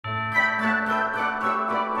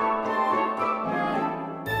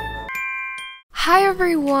Hi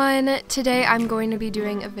everyone! Today I'm going to be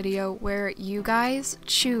doing a video where you guys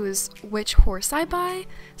choose which horse I buy.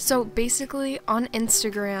 So basically on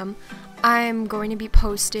Instagram, I'm going to be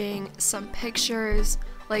posting some pictures,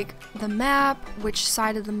 like the map, which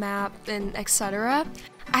side of the map, and etc.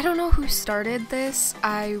 I don't know who started this,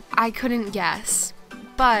 I couldn't guess,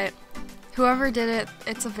 but whoever did it,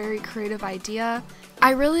 it's a very creative idea.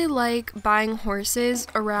 I really like buying horses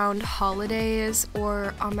around holidays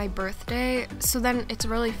or on my birthday, so then it's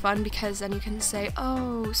really fun because then you can say,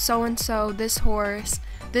 oh, so-and-so, this horse,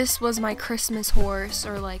 this was my Christmas horse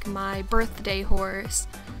or like my birthday horse,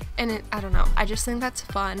 and I don't know, I just think that's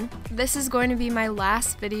fun. This is going to be my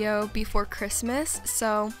last video before Christmas,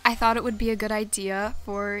 so I thought it would be a good idea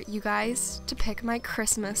for you guys to pick my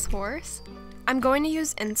Christmas horse. I'm going to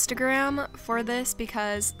use Instagram for this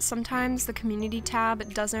because sometimes the community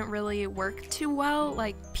tab doesn't really work too well,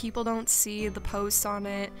 like people don't see the posts on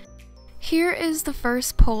it. Here is the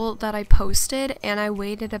first poll that I posted, and I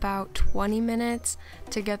waited about 20 minutes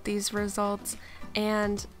to get these results,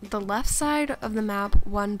 and the left side of the map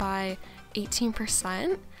won by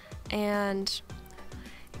 18%, and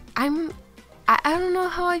I don't know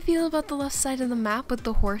how I feel about the left side of the map with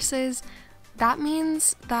the horses. That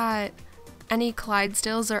means that any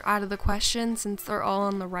Clydesdales are out of the question since they're all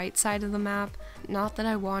on the right side of the map. Not that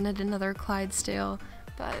I wanted another Clydesdale,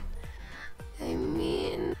 but I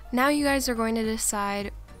mean... Now you guys are going to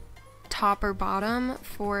decide top or bottom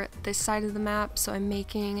for this side of the map, so I'm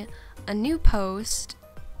making a new post.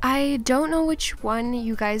 I don't know which one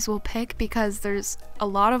you guys will pick because there's a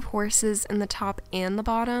lot of horses in the top and the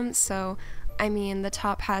bottom, so I mean the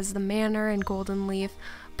top has the Manor and Golden Leaf,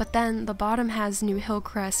 but then the bottom has New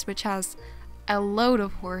Hillcrest, which has a load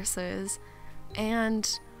of horses. And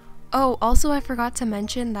oh, also I forgot to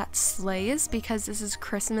mention that sleighs, because this is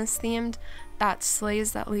Christmas themed, that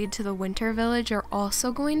sleighs that lead to the Winter Village are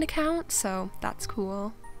also going to count, so that's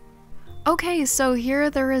cool. Okay, so here are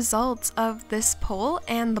the results of this poll,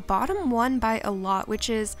 and the bottom won by a lot, which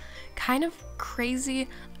is kind of crazy.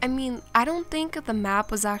 I mean, I don't think the map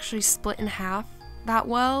was actually split in half that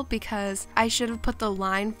well, because I should have put the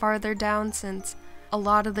line farther down since a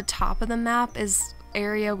lot of the top of the map is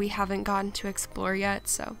area we haven't gotten to explore yet,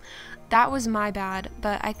 so that was my bad,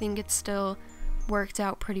 but I think it still worked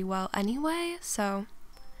out pretty well anyway, so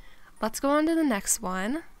let's go on to the next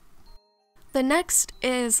one. The next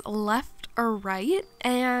is left or right,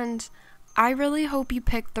 and I really hope you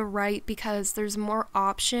pick the right because there's more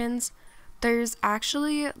options. There's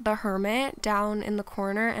actually the Hermit down in the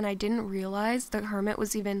corner, and I didn't realize the Hermit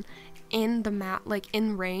was even in the map, like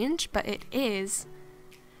in range, but it is.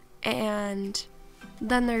 And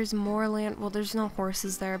then there's Moorland, well there's no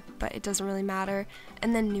horses there, but it doesn't really matter,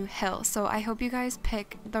 and then New Hill, so I hope you guys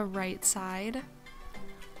pick the right side.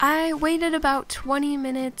 I waited about 20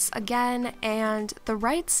 minutes again, and the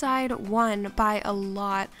right side won by a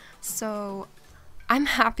lot, so I'm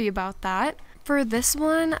happy about that. For this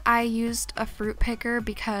one, I used a fruit picker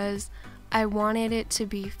because I wanted it to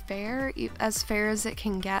be fair as it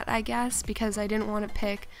can get, I guess, because I didn't want to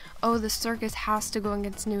pick, oh, the circus has to go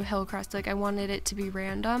against New Hillcrest, like I wanted it to be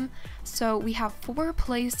random. So we have 4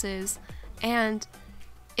 places, and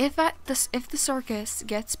if the circus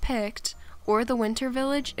gets picked, or the Winter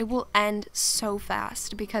Village, it will end so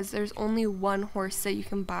fast because there's only one horse that you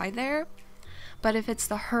can buy there. But if it's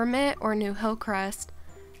the Hermit or New Hillcrest,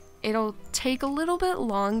 it'll take a little bit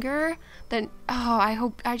longer than, oh,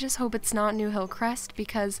 I just hope it's not New Hillcrest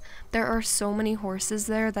because there are so many horses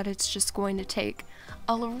there that it's just going to take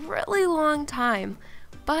a really long time,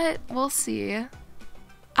 but we'll see.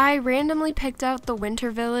 I randomly picked out the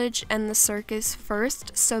Winter Village and the circus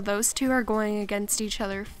first, so those two are going against each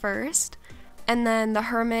other first, and then the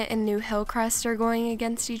Hermit and New Hillcrest are going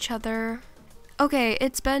against each other. Okay,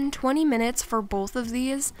 it's been 20 minutes for both of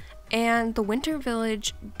these, and the Winter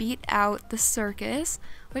Village beat out the circus,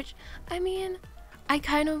 which, I mean, I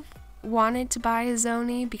kind of wanted to buy a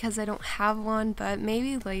Zoni because I don't have one, but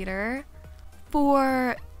maybe later.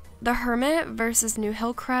 For the Hermit versus New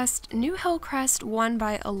Hillcrest won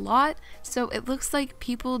by a lot, so it looks like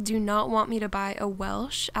people do not want me to buy a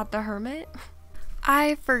Welsh at the Hermit.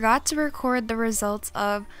 I forgot to record the results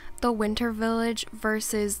of the Winter Village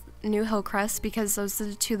versus New Hillcrest because those are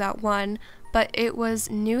the two that won, but it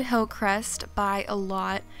was New Hillcrest by a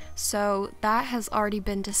lot, so that has already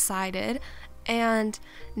been decided. And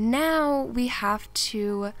now we have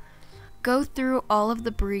to go through all of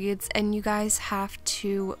the breeds, and you guys have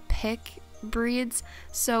to pick breeds.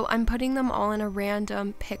 So I'm putting them all in a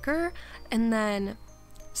random picker and then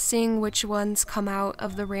seeing which ones come out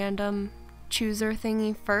of the random chooser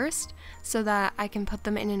thingy first so that I can put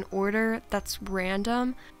them in an order that's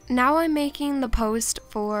random. Now I'm making the post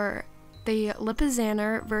for the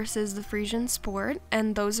Lipizzaner versus the Friesian Sport,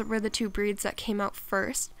 and those were the two breeds that came out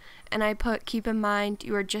first. And I put, keep in mind,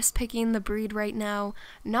 you are just picking the breed right now,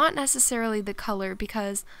 not necessarily the color,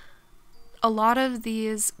 because a lot of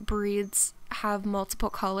these breeds have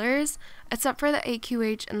multiple colors, except for the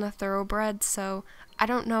AQH and the Thoroughbred, so I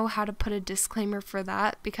don't know how to put a disclaimer for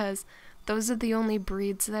that, because those are the only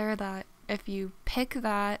breeds there that if you pick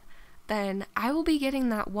that, then I will be getting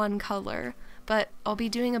that one color, but I'll be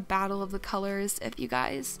doing a battle of the colors if you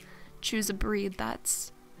guys choose a breed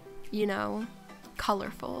that's, you know,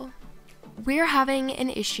 colorful. We're having an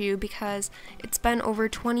issue because it's been over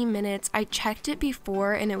 20 minutes. I checked it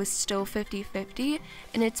before and it was still 50-50,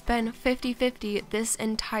 and it's been 50-50 this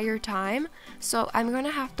entire time, so I'm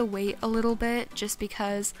gonna have to wait a little bit just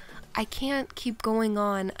because I can't keep going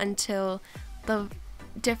on until the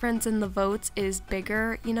difference in the votes is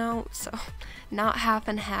bigger, you know, so not half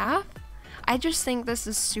and half. I just think this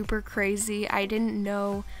is super crazy. I didn't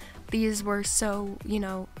know these were so, you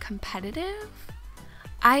know, competitive.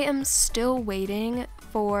 I am still waiting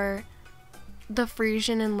for the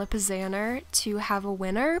Friesian and Lipizzaner to have a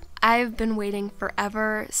winner. I've been waiting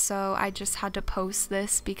forever, so I just had to post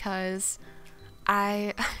this because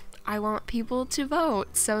I want people to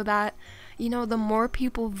vote so that, you know, the more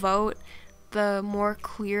people vote, the more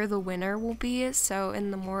clear the winner will be, so,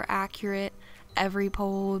 and the more accurate every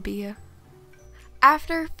poll will be.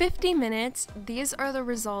 After 50 minutes, these are the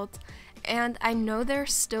results, and I know they're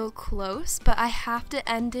still close, but I have to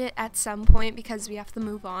end it at some point because we have to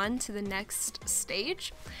move on to the next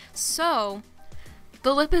stage. So,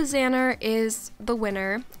 the Lipizzaner is the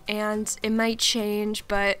winner, and it might change,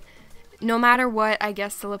 but no matter what, I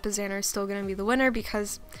guess the Lipizzaner is still going to be the winner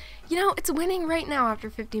because, you know, it's winning right now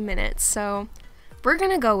after 50 minutes, so we're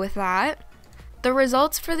going to go with that. The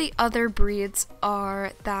results for the other breeds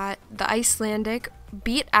are that the Icelandic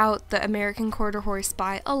beat out the American Quarter Horse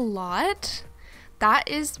by a lot. That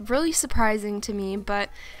is really surprising to me, but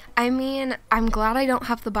I mean, I'm glad I don't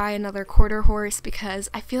have to buy another Quarter Horse because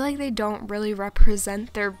I feel like they don't really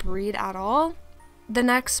represent their breed at all. The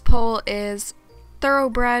next poll is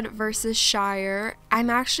Thoroughbred versus Shire. I'm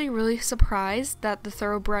actually really surprised that the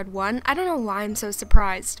Thoroughbred won. I don't know why I'm so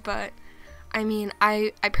surprised, but I mean,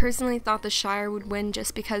 I personally thought the Shire would win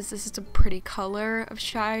just because this is a pretty color of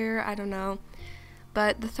Shire, I don't know.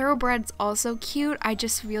 But the Thoroughbred's also cute. I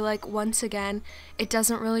just feel like, once again, it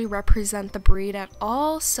doesn't really represent the breed at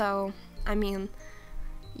all, so, I mean,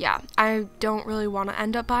 yeah, I don't really want to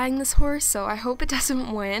end up buying this horse, so I hope it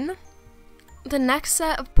doesn't win. The next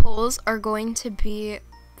set of polls are going to be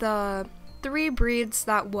the three breeds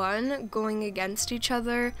that won going against each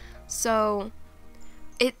other, so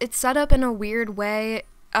it's set up in a weird way.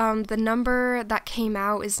 The number that came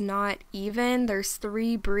out is not even. There's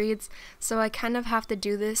three breeds, so I kind of have to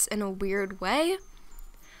do this in a weird way.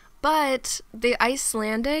 But the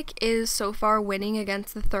Icelandic is so far winning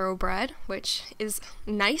against the Thoroughbred, which is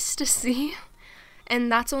nice to see.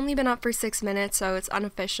 And that's only been up for 6 minutes, so it's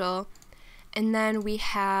unofficial. And then we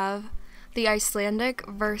have the Icelandic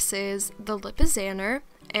versus the Lipizzaner,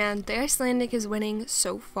 and the Icelandic is winning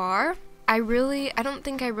so far. I don't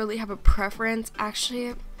think I really have a preference.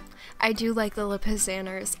 Actually, I do like the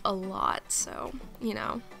Lipizzaners a lot, so, you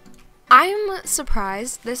know. I'm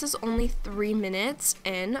surprised. This is only 3 minutes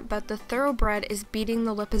in, but the Thoroughbred is beating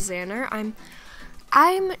the Lipizzaner.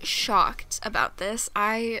 I'm shocked about this.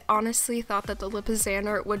 I honestly thought that the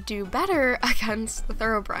Lipizzaner would do better against the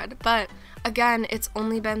Thoroughbred, but again, it's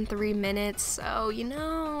only been 3 minutes, so, you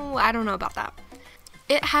know, I don't know about that.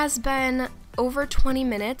 It has been over 20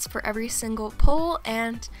 minutes for every single poll,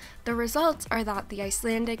 and the results are that the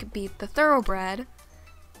Icelandic beat the Thoroughbred,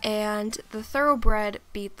 and the Thoroughbred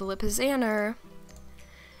beat the Lipizzaner,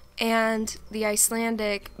 and the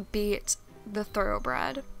Icelandic beat the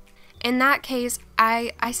Thoroughbred. In that case,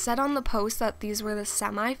 I said on the post that these were the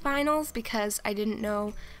semifinals because I didn't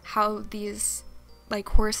know how these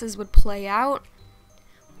horses would play out.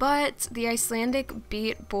 But the Icelandic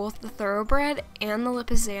beat both the Thoroughbred and the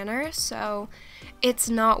Lipizzaner, so it's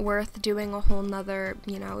not worth doing a whole nother,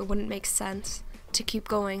 you know, it wouldn't make sense to keep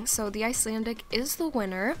going. So the Icelandic is the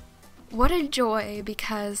winner. What a joy,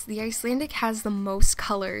 because the Icelandic has the most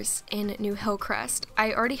colors in New Hillcrest.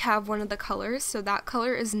 I already have one of the colors, so that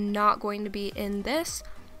color is not going to be in this,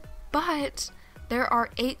 but there are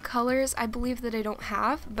 8 colors I believe that I don't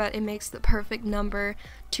have, but it makes the perfect number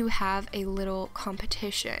to have a little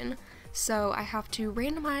competition. So I have to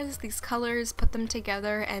randomize these colors, put them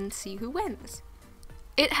together, and see who wins.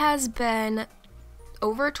 It has been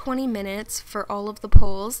over 20 minutes for all of the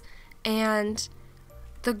polls, and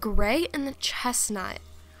the gray and the chestnut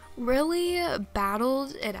really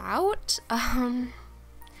battled it out.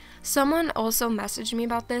 Someone also messaged me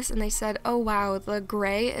about this and they said, oh wow, the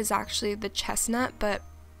gray is actually the chestnut but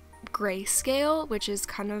grayscale, which is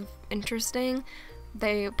kind of interesting.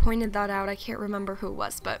 They pointed that out. I can't remember who it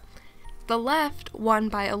was, but the left won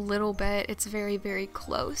by a little bit. It's very, very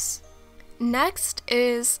close. Next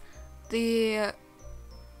is the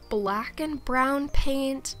black and brown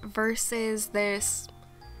paint versus this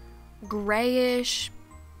grayish,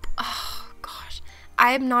 oh gosh,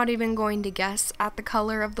 I'm not even going to guess at the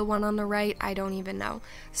color of the one on the right. I don't even know.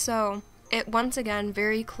 So it, once again,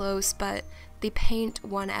 very close, but the paint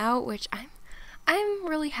won out, which I'm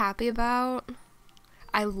really happy about.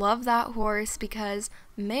 I love that horse because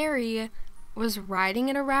Mary was riding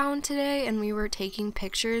it around today and we were taking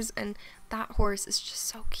pictures, and that horse is just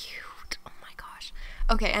so cute. Oh my gosh.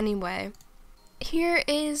 Okay, anyway, here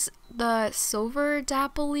is the silver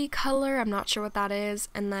dapple-y color. I'm not sure what that is.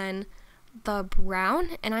 And then the brown,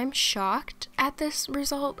 and I'm shocked at this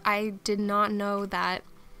result. I did not know that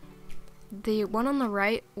the one on the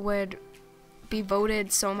right would be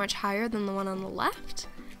voted so much higher than the one on the left.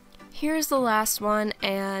 Here's the last one,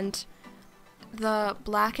 and the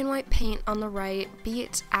black and white paint on the right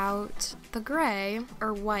beat out the gray,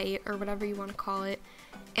 or white, or whatever you want to call it.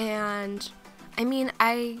 And I mean,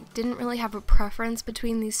 I didn't really have a preference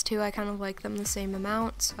between these two. I kind of like them the same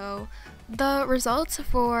amount. So the results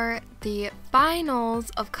for the finals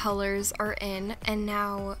of colors are in, and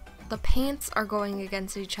now the paints are going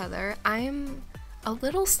against each other. I'm a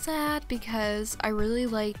little sad because I really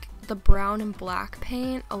like the brown and black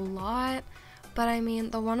paint a lot, but I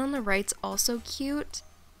mean, the one on the right's also cute.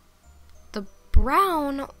 The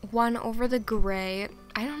brown won over the gray.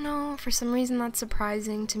 I don't know, for some reason that's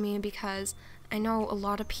surprising to me because I know a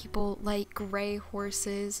lot of people like gray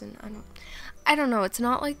horses, and I don't know, it's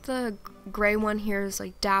not like the gray one here is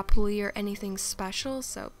like dapple-y or anything special,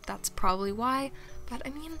 so that's probably why. But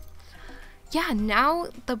I mean, yeah, now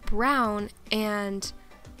the brown and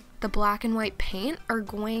the black and white paint are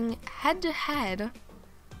going head to head.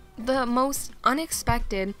 The most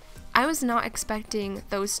unexpected, I was not expecting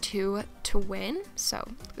those two to win, so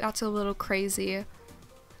that's a little crazy.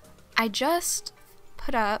 I just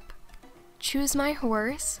put up choose my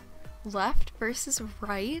horse, left versus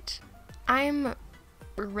right. I'm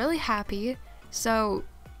really happy. So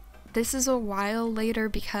this is a while later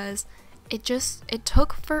because it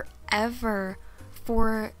took forever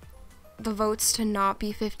for the votes to not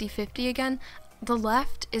be 50-50 again. The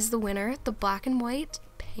left is the winner, the black and white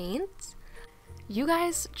paint. You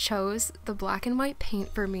guys chose the black and white paint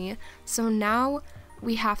for me, so now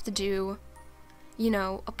we have to do, you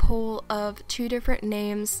know, a poll of two different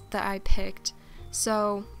names that I picked.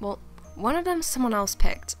 So, well, one of them someone else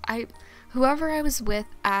picked. Whoever I was with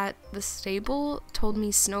at the stable told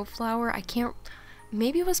me Snowflower.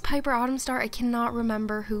 Maybe it was Piper Autumnstar. I cannot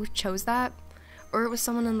remember who chose that, or it was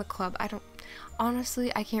someone in the club.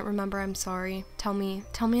 Honestly, I can't remember. I'm sorry. Tell me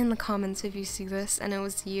in the comments if you see this and it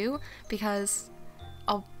was you, because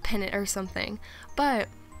I'll pin it or something. But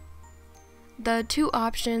the two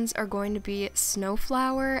options are going to be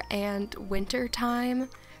Snowflower and Wintertime.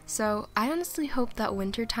 So I honestly hope that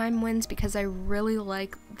Wintertime wins because I really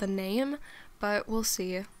like the name, but we'll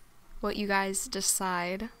see what you guys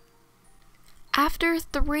decide. After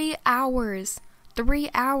 3 hours,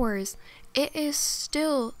 it is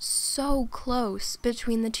still so close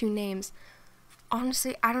between the two names.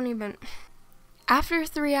 Honestly, after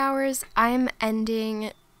 3 hours, I'm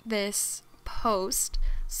ending this post.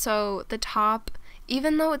 So the top,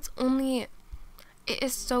 even though it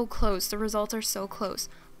is so close, the results are so close,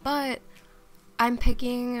 but I'm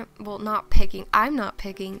not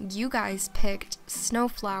picking, you guys picked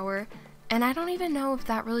Snowflower, and I don't even know if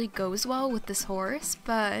that really goes well with this horse,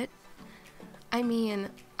 but I mean,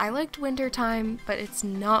 I liked Wintertime, but it's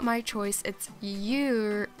not my choice. It's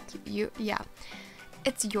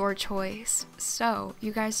it's your choice. So,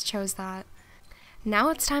 you guys chose that. Now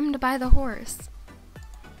it's time to buy the horse.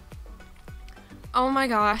 Oh my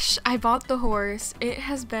gosh, I bought the horse. This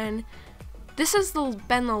has been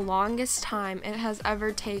the longest time it has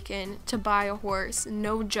ever taken to buy a horse.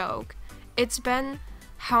 No joke. It's been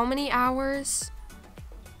how many hours?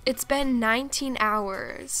 It's been 19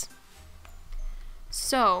 hours.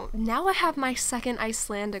 So, now I have my second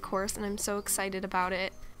Icelandic horse and I'm so excited about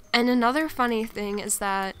it. And another funny thing is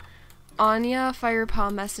that Anya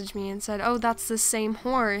Firepaw messaged me and said, oh, that's the same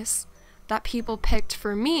horse that people picked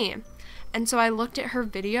for me. And so I looked at her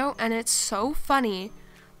video and it's so funny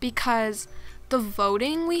because the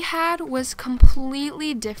voting we had was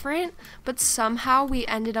completely different, but somehow we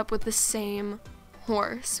ended up with the same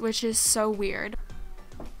horse, which is so weird.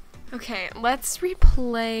 Okay, let's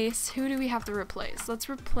replace, who do we have to replace? Let's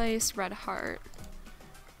replace Red Heart.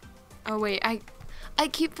 Oh wait, I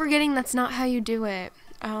keep forgetting that's not how you do it.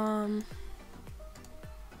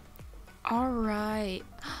 Alright.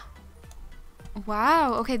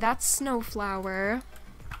 Wow, okay, that's Snowflower.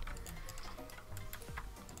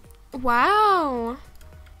 Wow!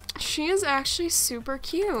 She is actually super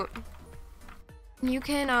cute. You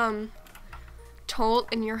can, tolt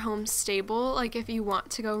in your home stable, like if you want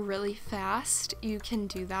to go really fast, you can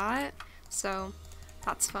do that. So,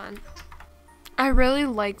 that's fun. I really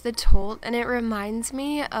like the tolt, and it reminds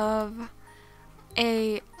me of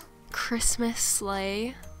a Christmas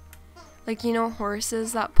sleigh. Like, you know,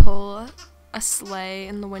 horses that pull a sleigh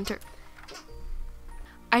in the winter.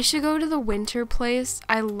 I should go to the winter place.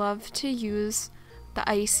 I love to use the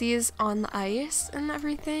ices on the ice and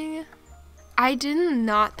everything. I did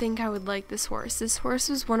not think I would like this horse. This horse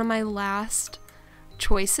was one of my last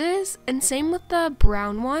choices, and same with the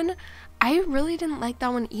brown one. I really didn't like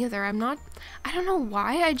that one either. I don't know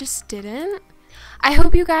why, I just didn't. I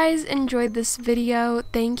hope you guys enjoyed this video.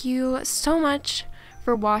 Thank you so much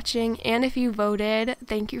for watching, and if you voted,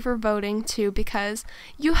 thank you for voting too, because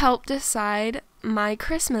you helped decide my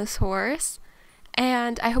Christmas horse.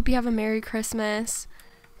 And I hope you have a Merry Christmas.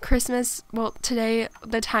 Well, today,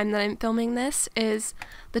 the time that I'm filming this is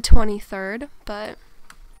the 23rd, but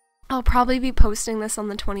I'll probably be posting this on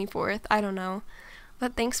the 24th. I don't know.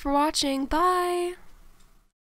 But thanks for watching. Bye!